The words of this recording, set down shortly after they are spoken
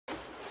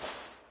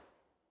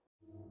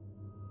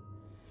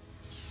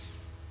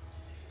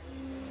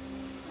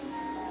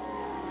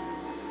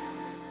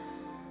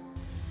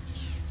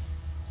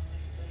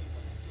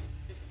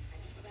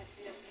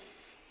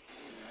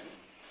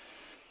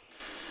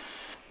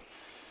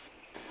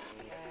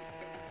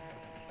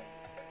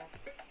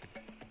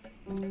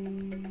Radio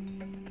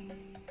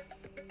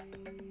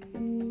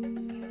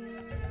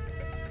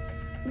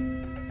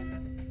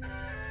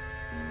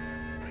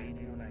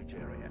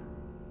Nigeria,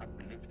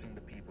 uplifting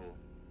the people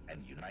and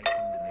uniting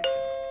the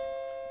nation.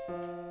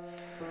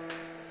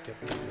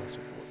 Get me a glass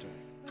of water.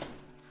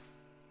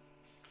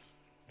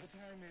 The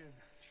time is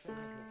 7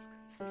 o'clock.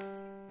 Good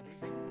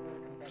evening and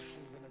welcome back to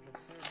the network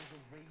service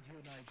of Radio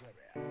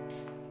Nigeria.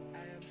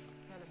 I am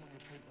Solomon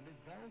Ekene on this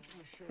bound to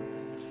a show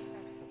on this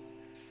platform.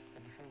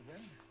 And before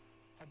then,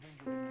 I bring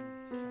you a news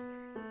summary.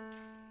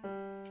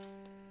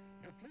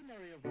 The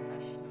plenary of the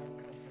National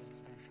Conference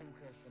today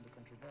focused on the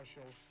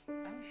controversial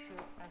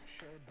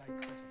onshore-offshore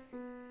dichotomy.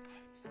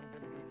 Some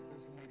delegates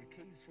also made a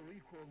case for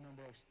equal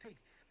number of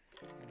states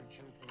in the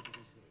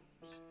geopolitical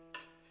zones.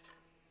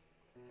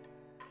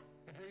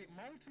 The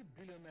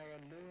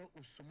multi-billionaire Lower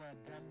Usuma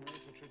Dam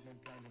Water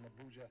Treatment Plant in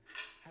Abuja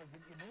has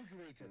been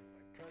inaugurated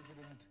by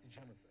President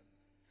Jonathan.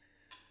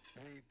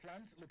 The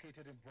plant,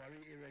 located in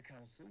Buhari Area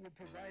Council, will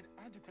provide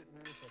adequate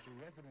water to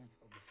residents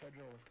of the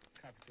Federal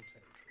Capital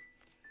Territory.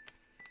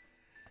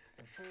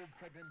 And 4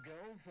 pregnant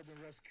girls have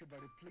been rescued by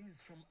the police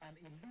from an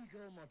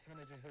illegal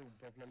maternity home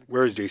popularly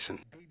Where is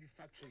Jason? Baby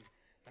Factory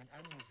in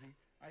Amuzi,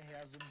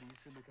 Ahiazumbi,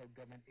 local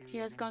government area.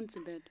 He has gone to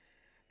bed.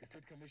 The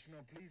State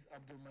Commissioner of Police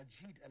Abdul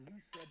Majid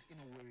Ali said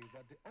in a worry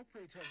that the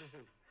operator of the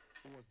home,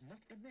 who was not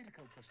a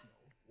medical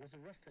personnel, was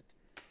arrested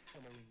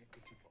following a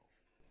tip-off.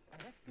 And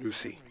that's the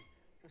Lucy, summary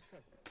for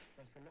 7.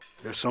 Thanks a lot.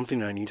 there's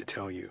something I need to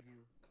tell you.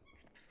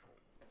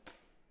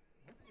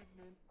 Good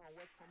evening and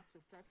welcome to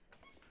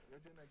Platform,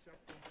 Radio Nigeria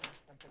program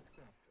on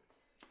political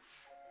affairs.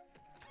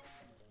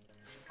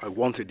 I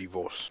want a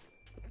divorce.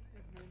 Good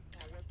evening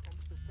and welcome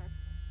to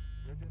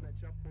Platform, Radio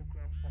Nigeria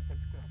program on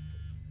political affairs.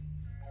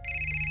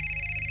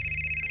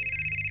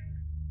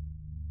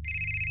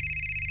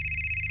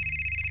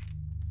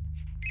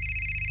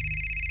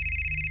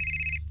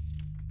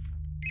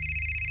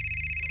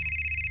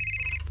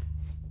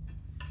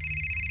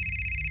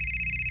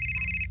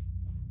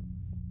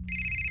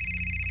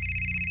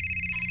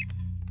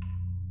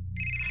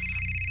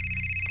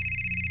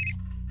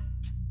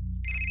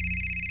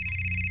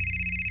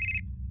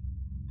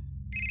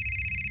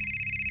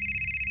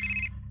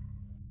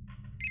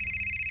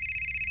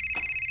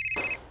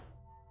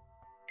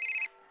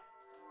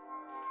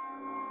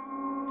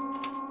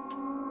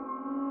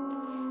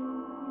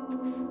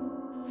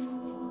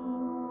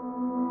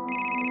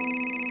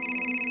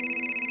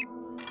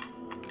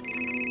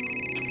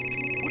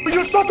 Will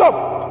you shut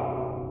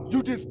up?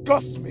 You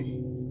disgust me.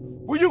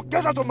 Will you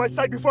get out of my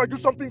sight before I do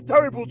something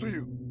terrible to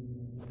you?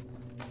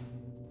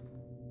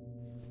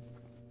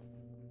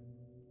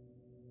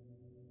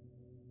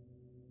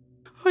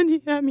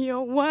 Honey, I'm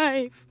your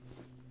wife.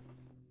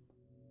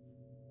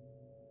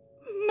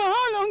 Ma,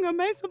 how long am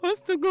I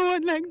supposed to go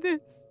on like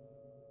this?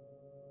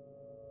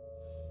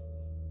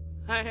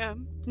 I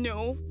am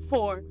no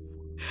whore.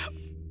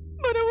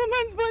 But a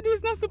woman's body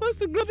is not supposed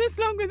to go this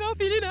long without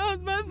feeding her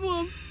husband's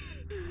womb.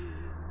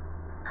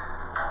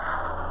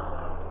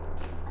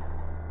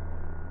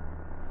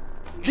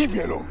 Leave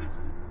me alone.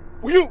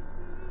 Will you?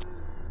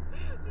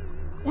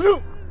 Will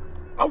you?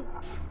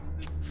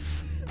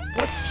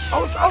 What?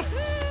 Out.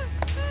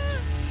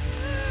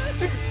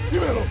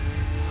 Leave me alone.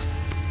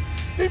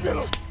 Leave me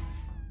alone.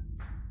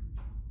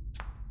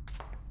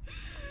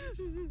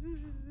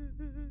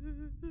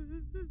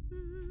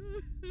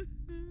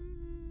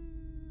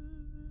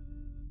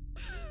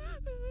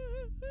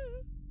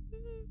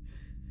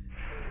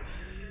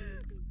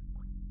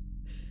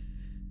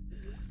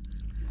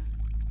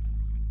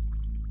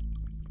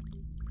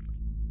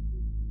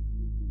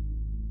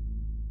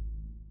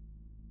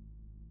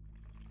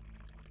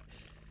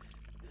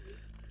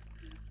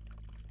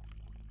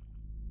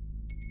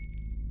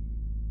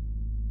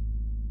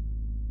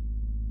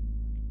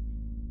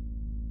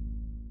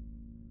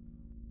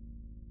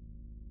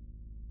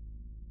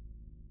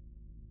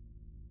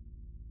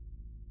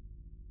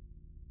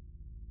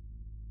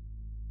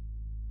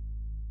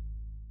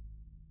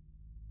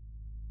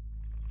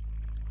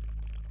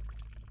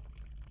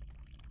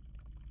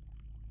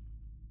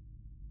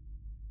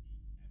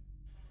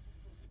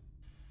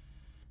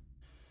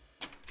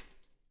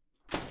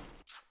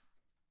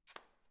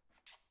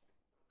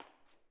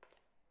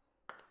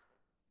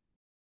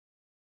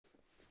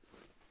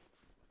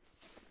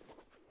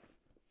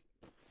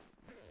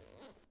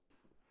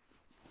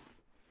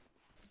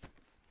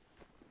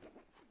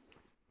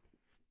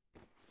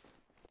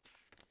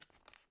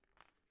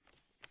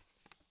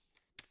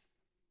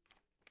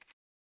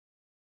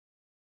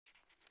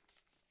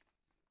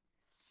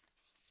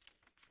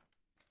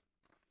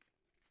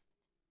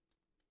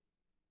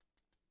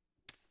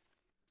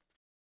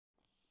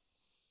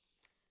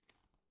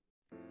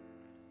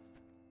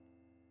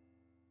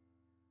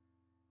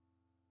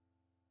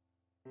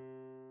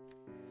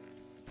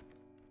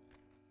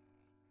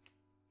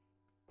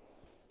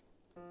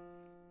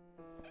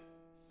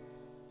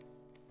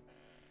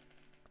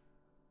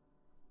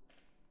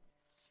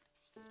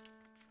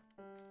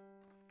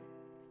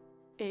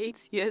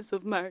 Eight years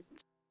of marriage.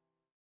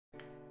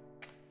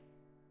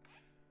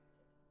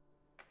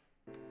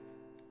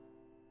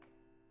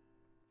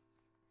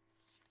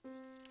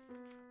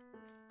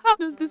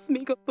 does this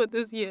make up for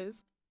those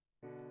years?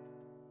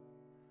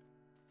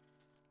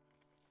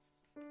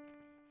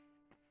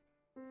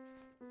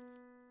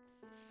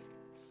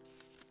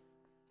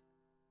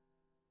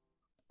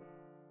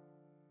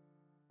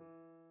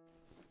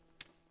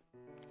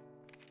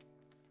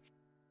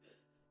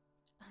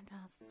 And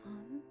our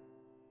son?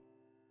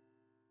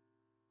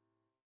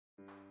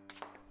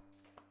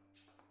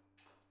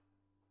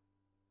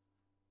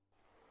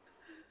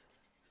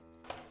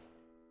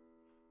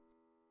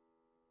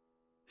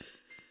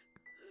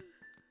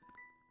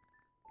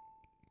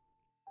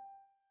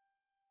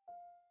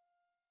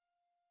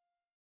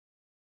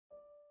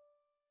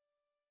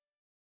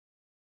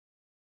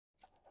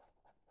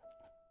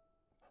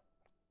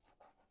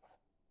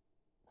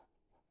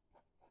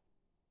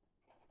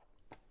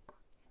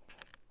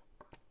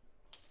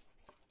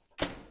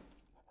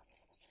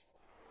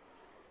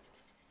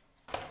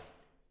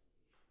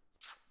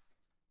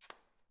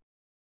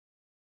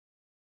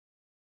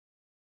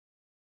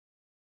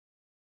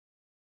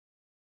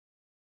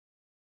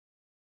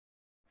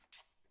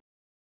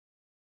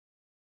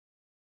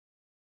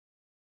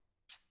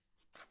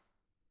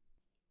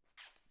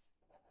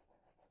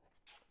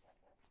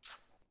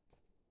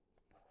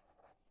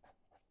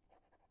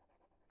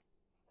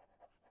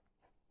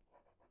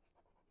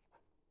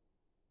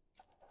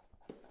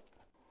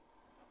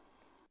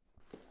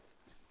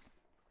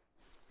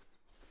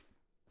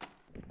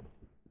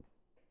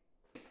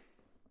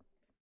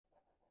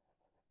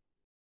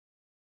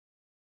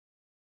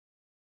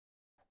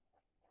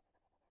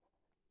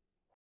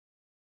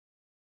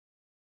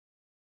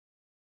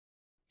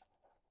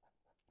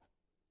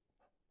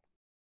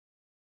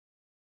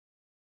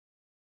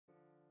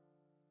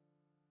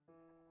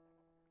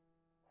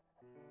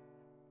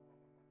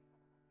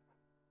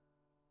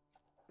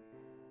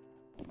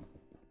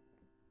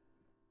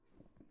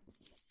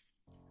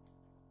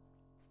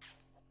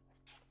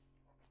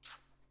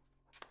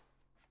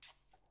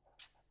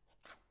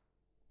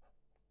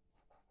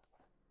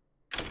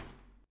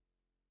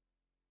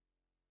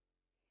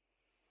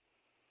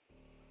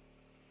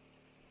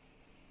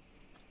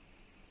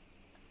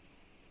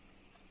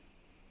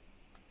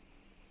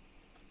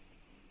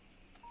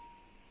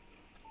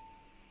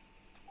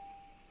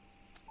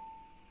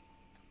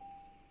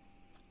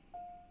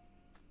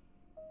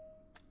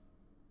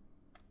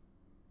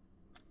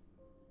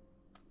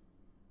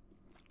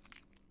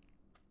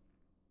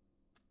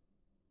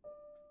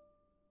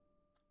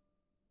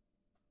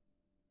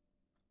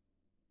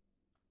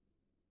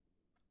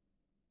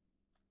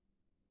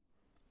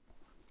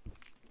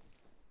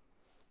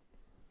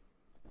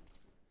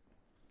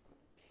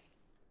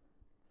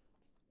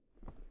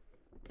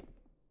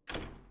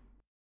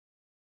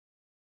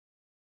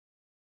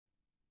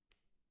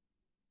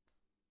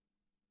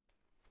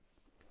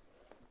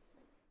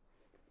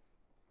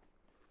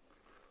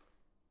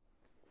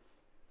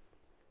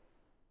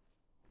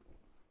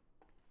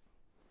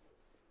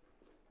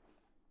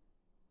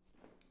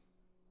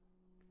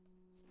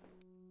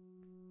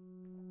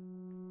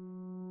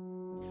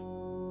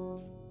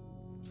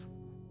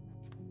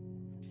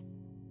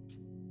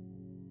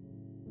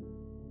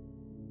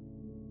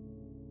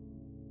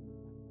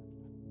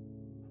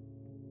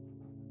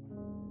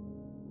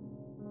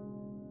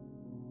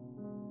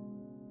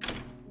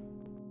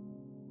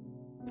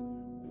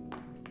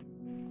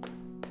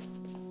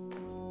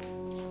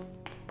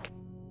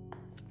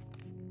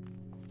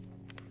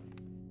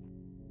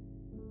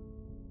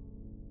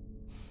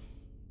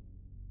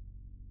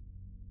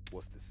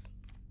 What's this?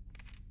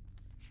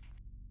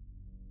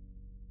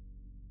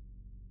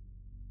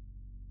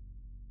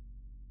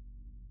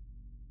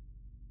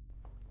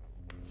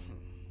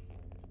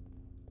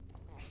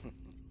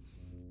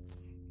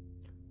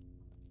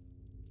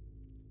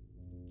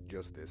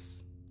 Just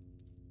this.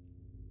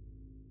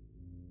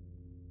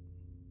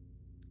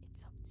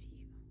 It's up to you.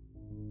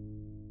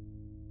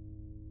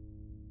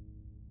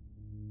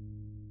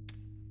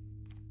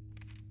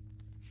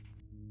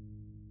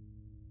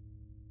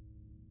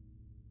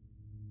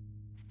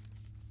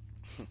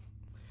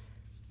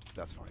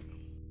 That's fine.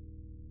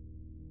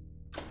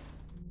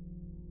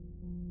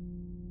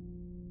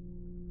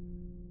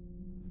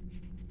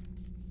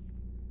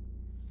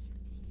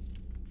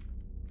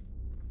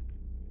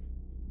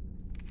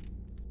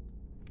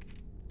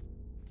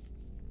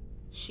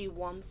 She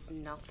wants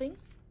nothing?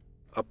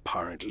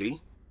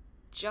 Apparently.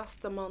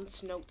 Just a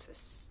month's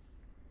notice.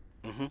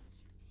 Mm-hmm.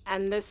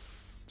 And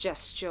this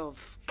gesture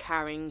of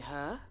carrying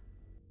her?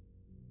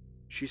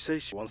 She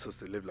says she wants us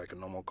to live like a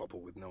normal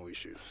couple with no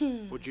issues.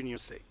 What Junior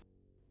say?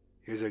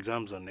 His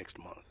exams are next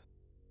month.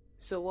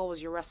 So what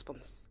was your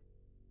response?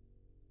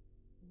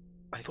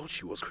 I thought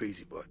she was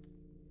crazy, but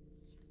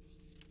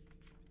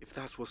if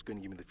that's what's going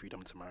to give me the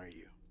freedom to marry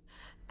you.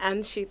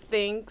 And she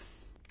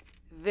thinks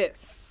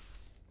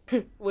this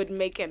would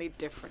make any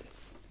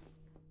difference.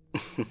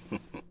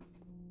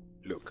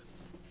 Look,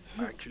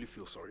 I actually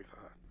feel sorry for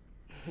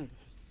her.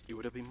 It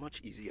would have been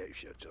much easier if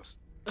she had just...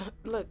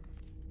 Look,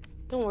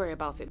 don't worry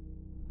about it.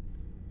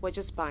 We're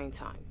just buying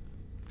time.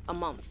 A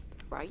month,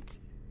 right?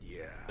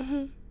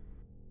 Yeah.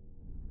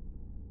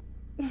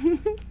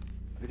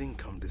 We didn't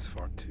come this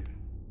far too.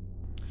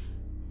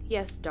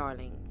 Yes,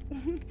 darling.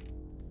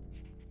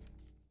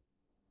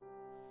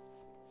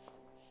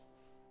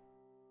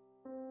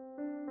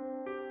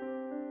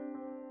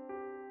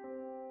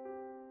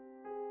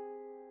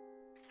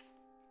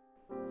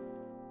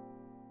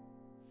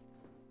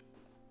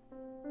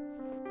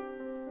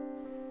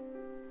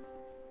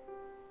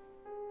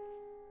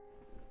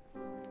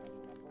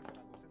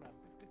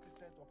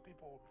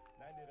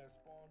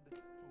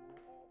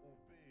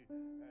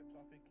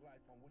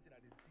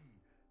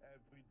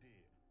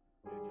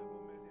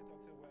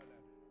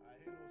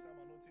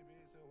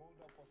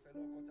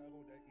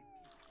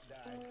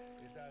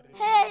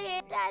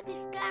 Hey,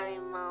 Daddy's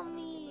carrying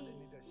mommy.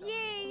 Yeah.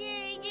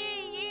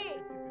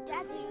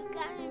 Daddy, you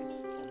carry me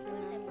to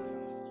wherever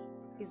you see.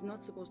 He's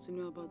not supposed to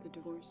know about the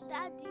divorce.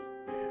 Daddy.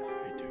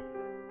 I do.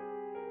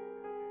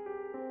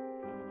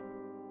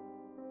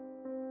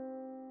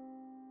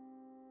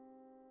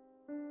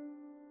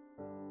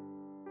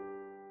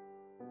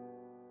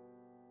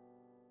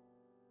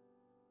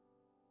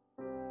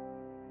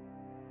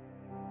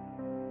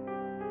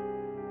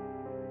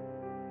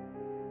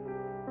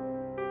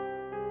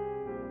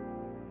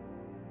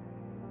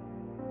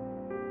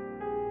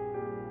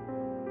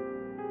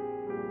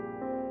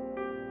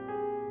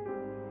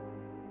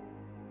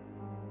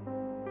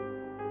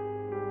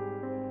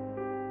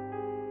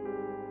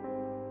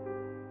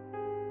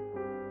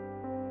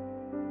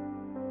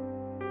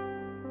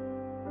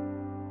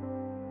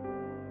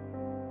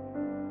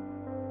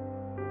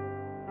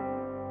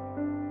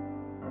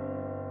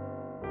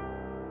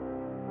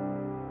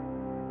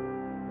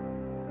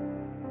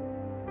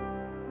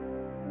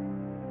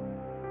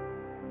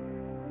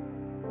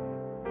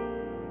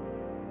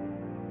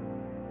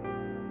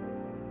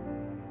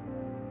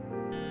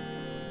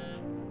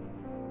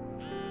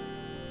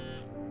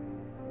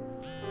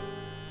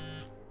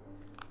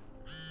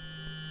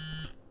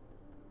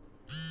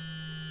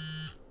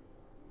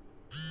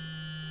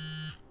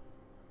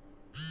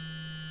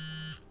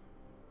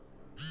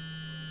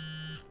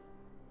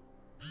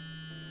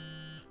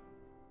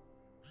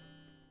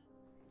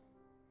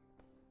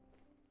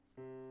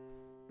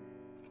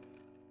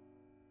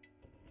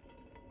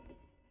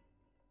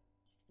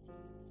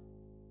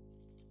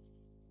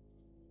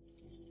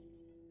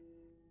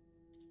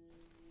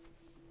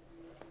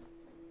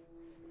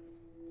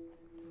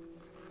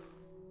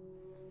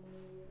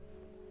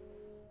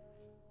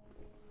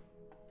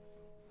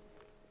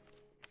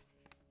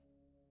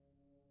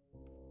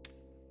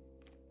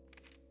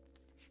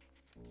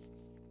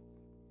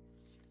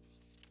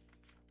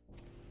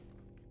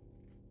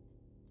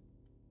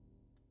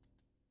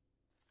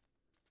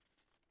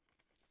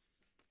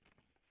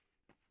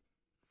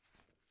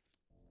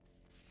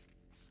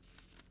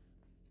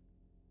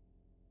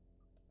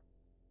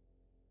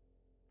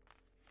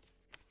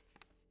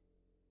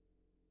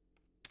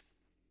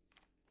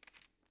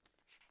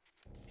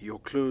 Your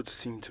clothes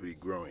seem to be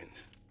growing.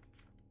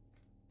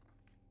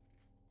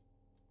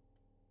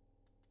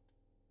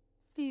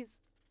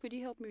 Please, could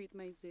you help me with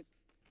my zip?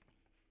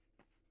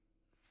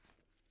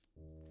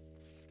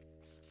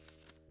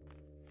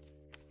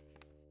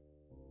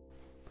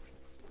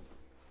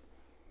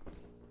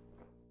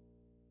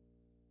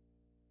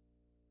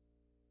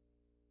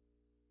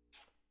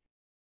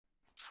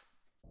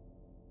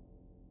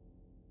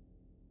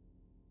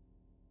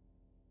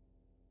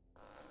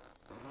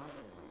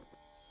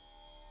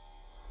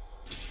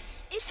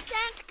 It's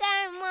time to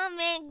carry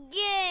mommy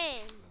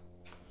again.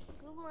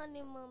 Good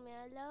morning, mommy.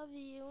 I love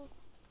you.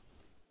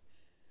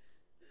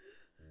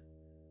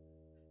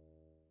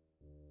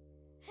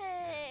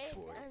 Hey,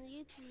 and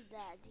you too,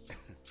 Daddy.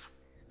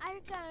 Are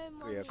you carrying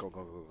mommy? Yeah, come.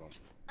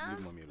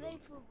 Leave mommy play alone.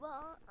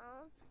 football.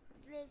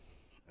 Play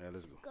Yeah,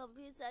 let's go.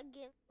 computer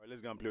game. All right,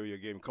 let's go and play with your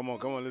game. Come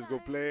on, let's go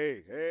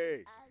play.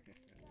 Hey,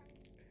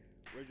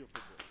 where's your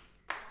football?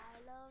 I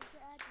love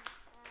Daddy.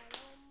 I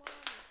love mommy.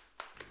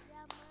 They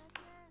are my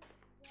friends.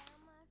 They are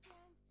my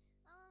friends.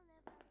 I'll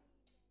never leave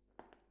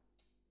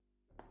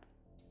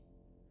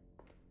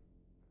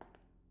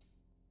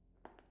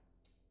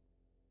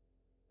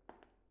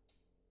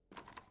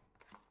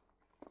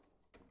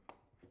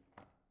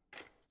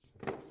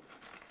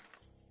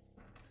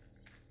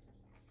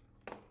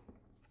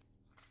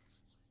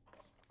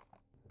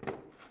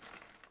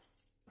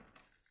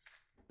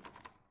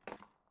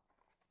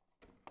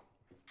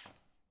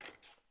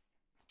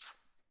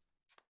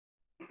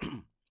them.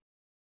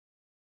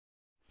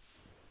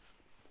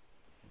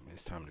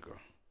 It's time to go.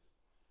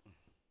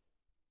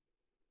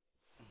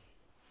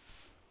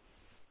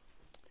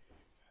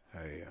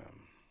 Hey,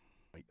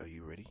 are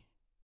you ready?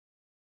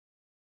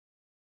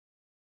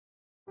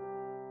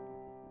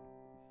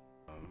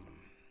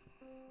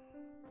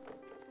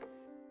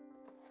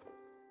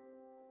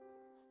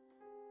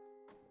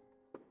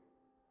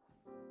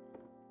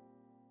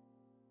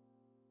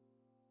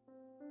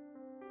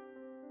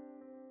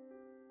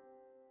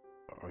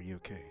 Are you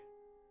okay?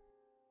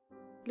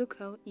 Look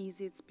how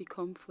easy it's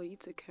become for you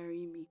to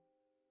carry me.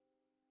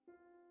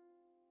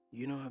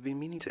 You know, I've been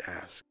meaning to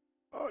ask,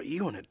 are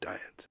you on a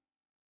diet?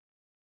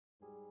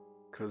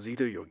 Because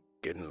either you're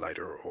getting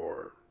lighter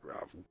or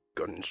I've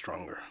gotten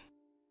stronger.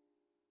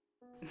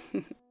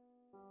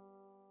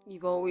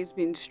 You've always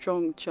been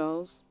strong,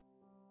 Charles.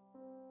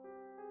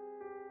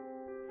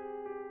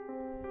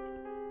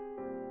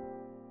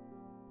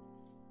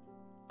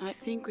 I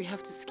think we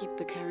have to skip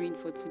the carrying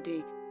for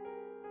today.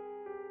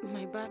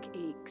 My back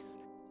aches.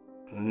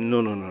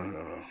 No. No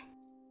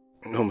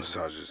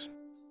massages.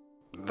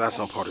 That's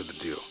not part of the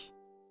deal.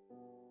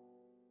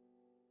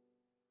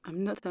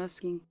 I'm not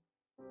asking.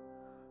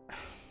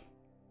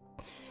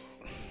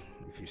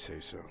 If you say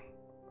so.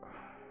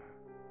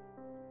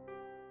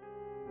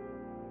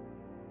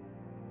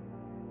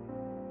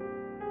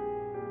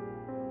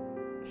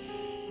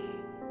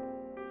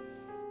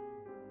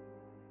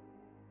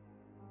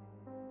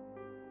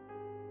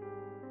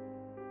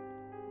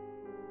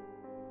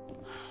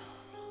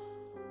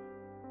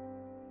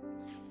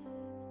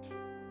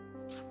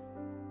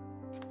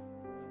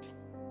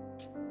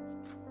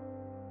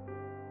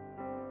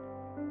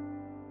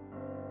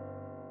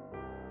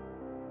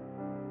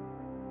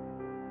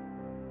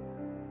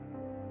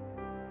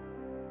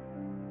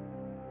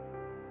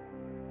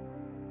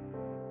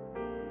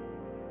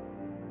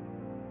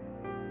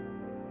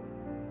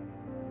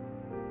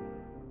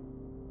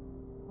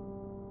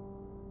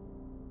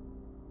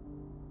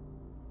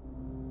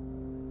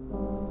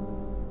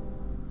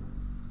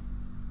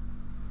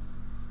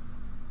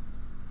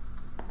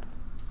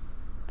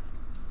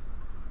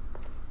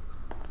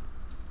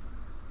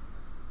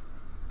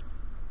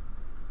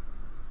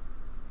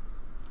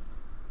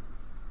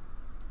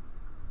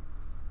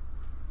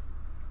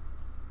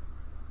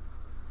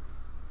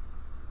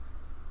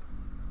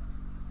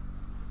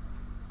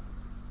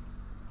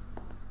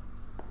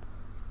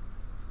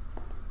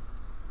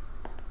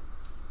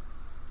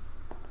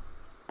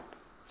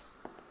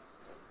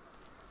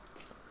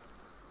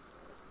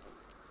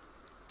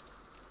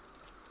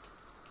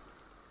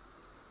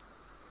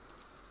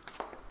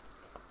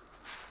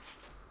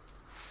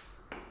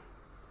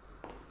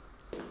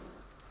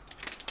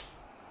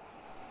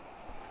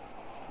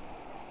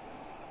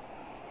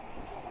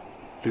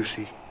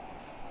 Lucy,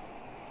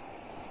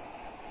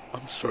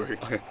 I'm sorry.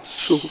 I am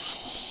so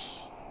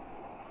sorry.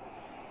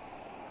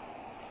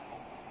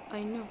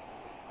 I know.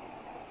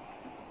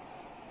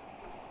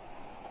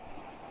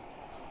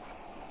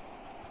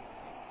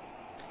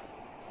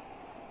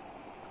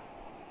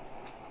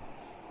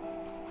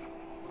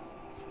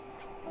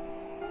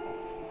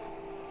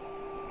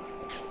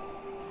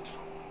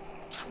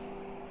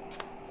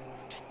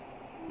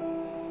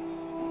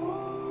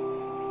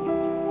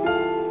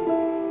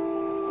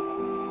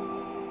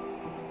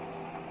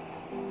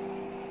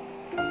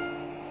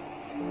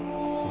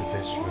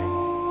 This ring,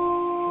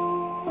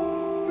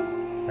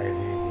 I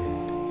lay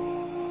wed.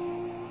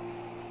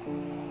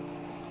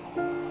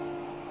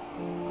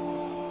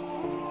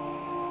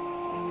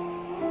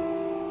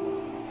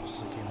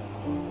 Forsaking all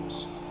others,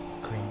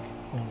 cling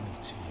only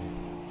to you,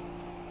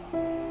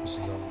 as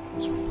long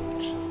as we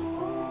both shall live.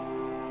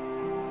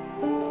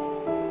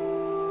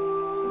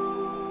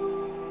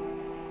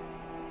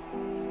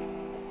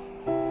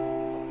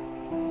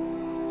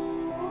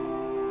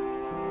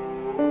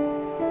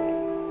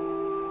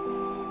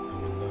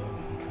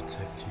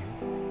 Protect you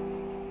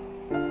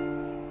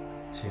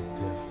till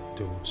death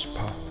do us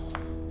part.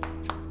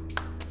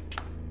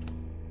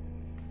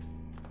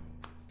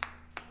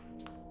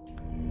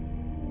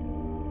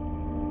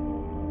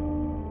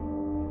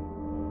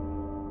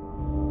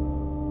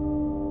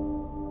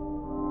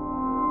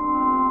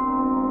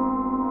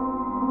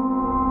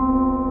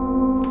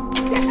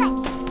 Get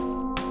out!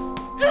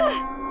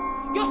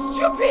 You're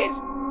stupid!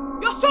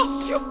 You're so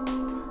stupid!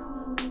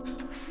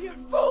 You're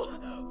fool!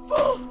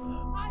 Fool!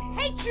 I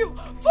hate you!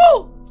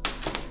 Fool!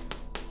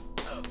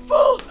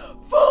 Fool!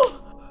 Fool!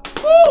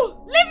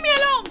 Fool! Leave me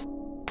alone!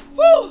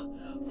 Fool!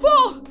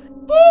 Fool!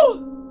 Fool!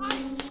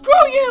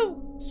 Screw you!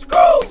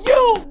 Screw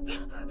you!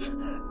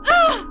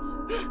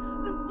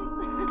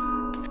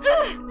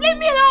 Leave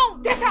me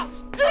alone! Get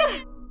out!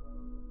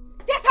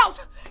 Get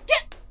out!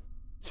 Get...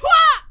 Toi!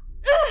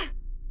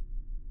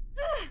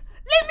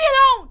 Leave me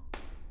alone!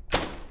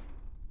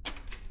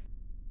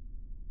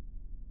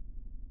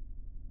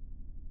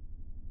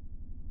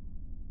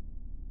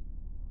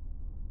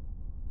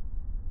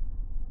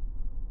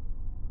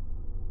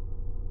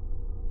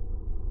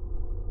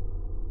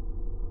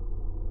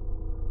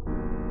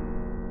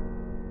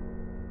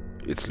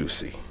 It's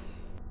Lucy.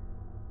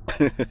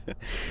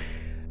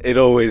 It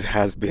always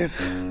has been.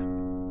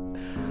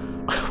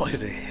 Why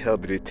the hell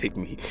did it take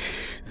me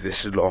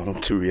this long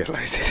to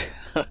realize it?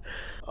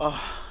 I'm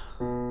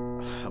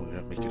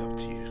gonna make it up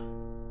to you.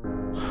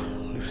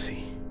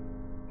 Lucy,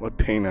 what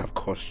pain I've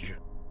caused you.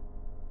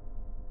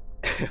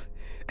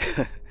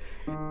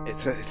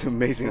 It's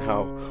amazing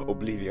how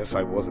oblivious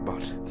I was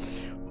about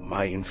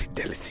my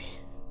infidelity.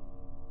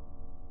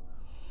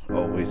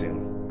 Always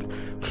in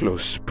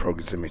close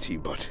proximity,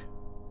 but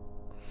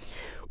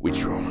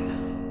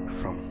withdrawn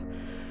from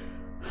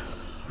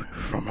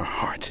her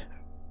heart.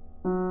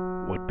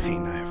 What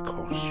pain I have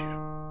caused you.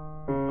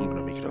 I'm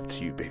gonna make it up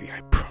to you, baby,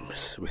 I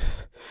promise.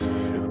 With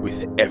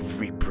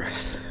every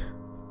breath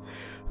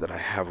that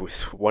I have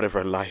with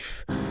whatever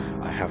life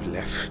I have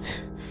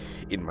left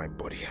in my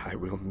body, I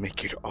will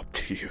make it up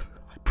to you.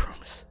 I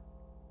promise.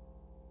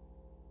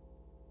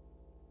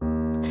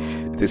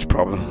 This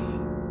problem,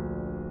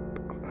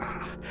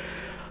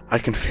 I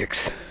can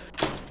fix.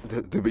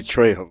 The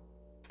betrayal,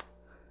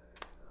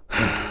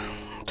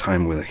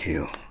 time will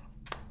heal.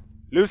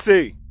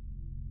 Lucy!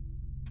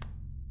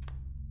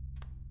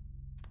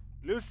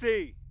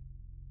 Lucy!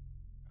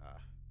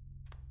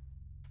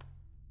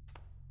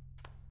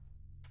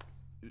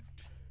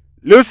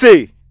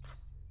 Lucy!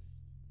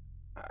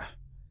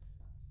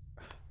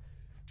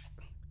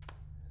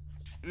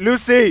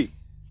 Lucy!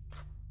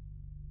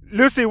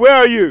 Lucy, where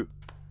are you?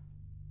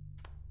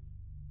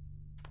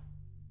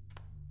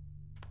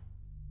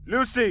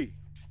 Lucy!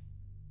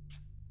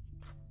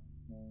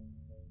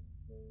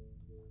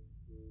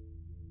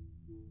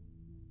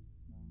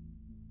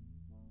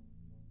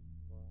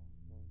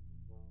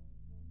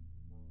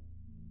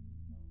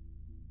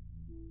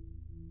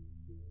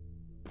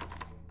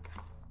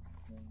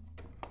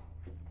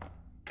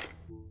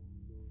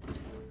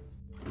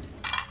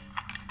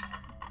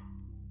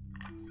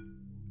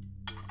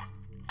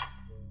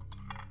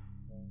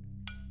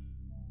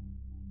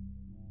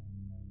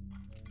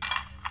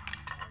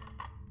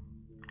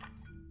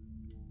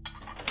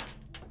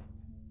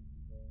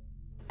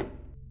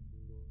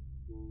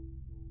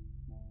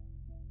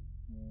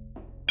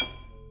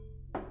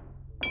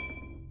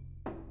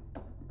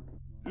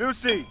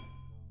 Lucy!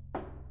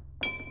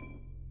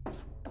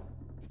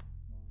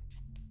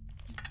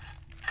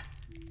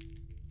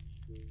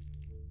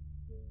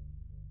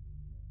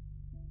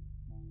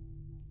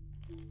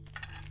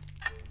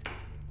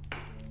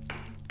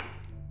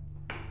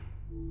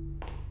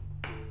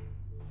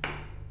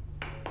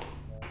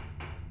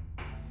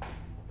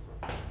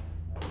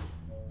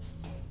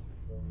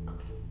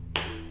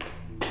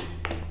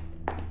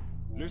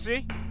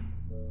 Lucy?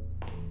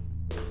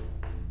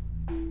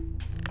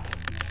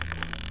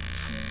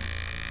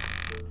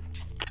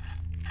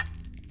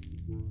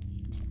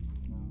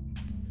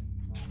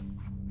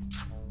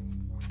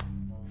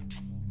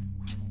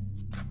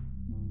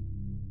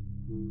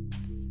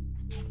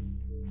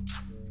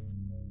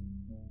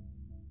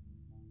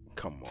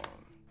 Come on.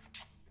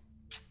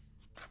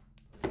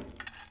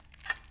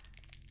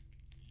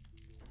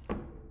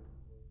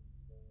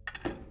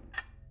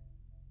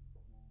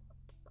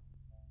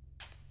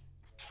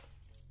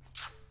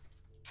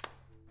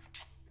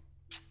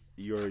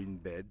 You're in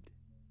bed?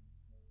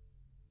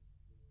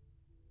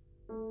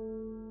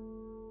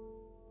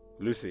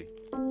 Lucy?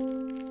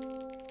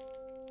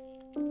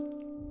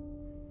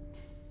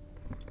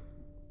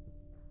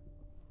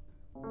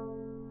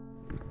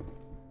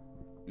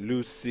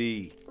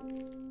 Lucy?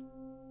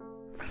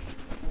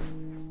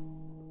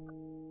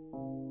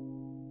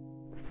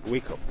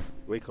 Wake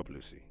up,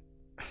 Lucy.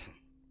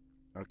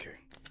 Okay.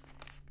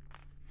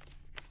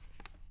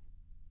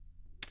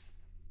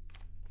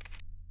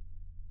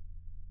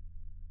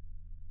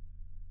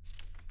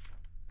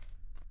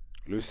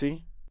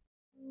 Lucy?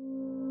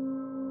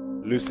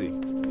 Lucy,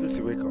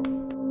 wake up.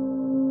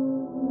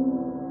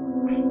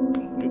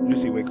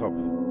 Lucy, wake up.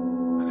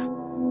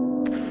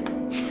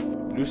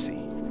 Lucy,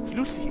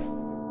 Lucy,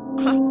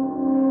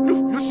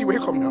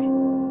 wake up now.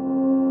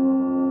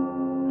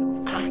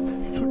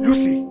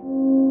 Lucy.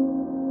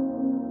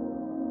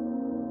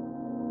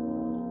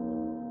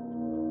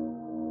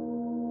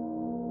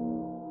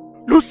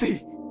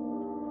 Lucy!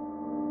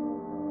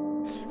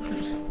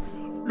 Lucy!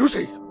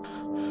 Lucy!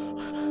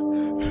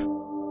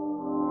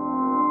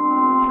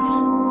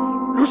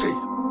 Lucy!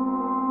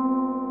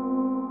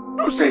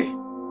 Lucy!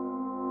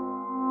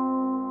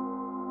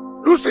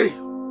 Lucy!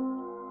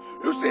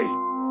 Lucy!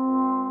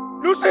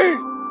 Lucy!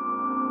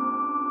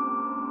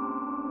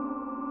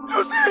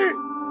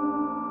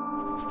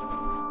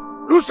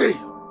 Lucy!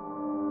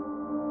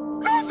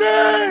 Lucy!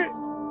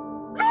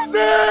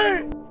 Lucy!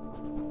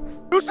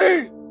 Lucy!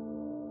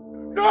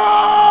 No!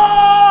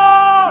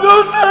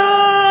 Lucy!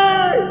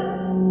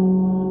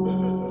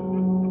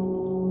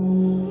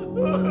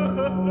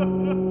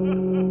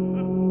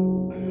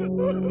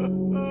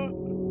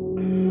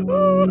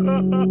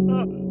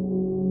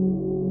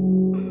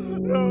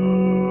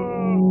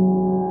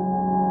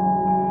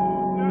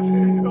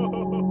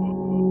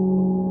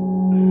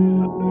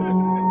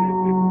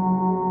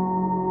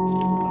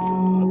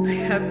 I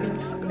have been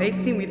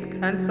fighting with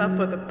cancer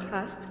for the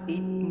past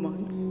 8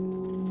 months.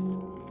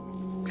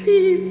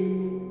 Please,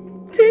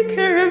 take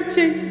care of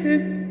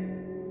Jason.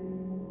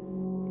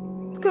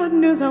 God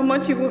knows how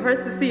much it will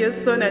hurt to see his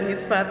son and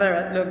his father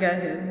at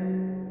loggerheads.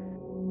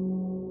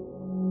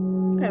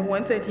 I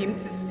wanted him to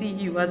see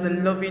you as a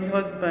loving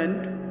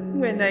husband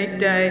when I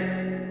die.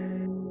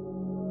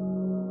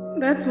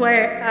 That's why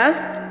I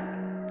asked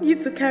you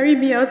to carry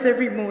me out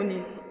every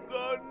morning.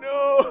 God,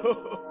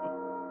 no!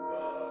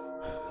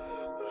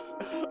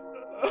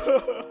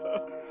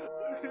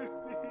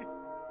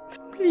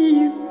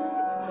 Please,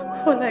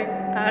 all I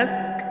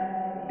ask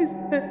is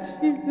that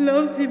she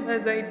loves him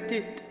as I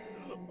did.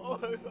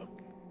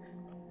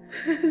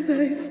 As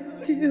I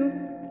still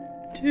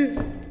do.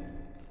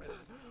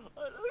 I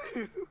love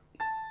you.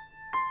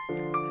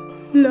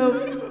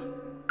 Love.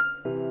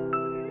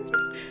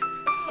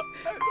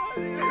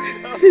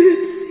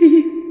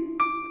 Lucy.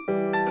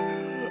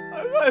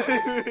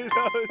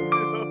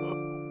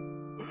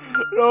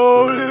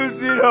 No,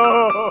 Lucy,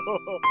 no.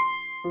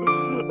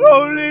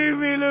 Don't leave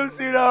me,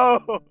 Lucy,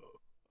 no.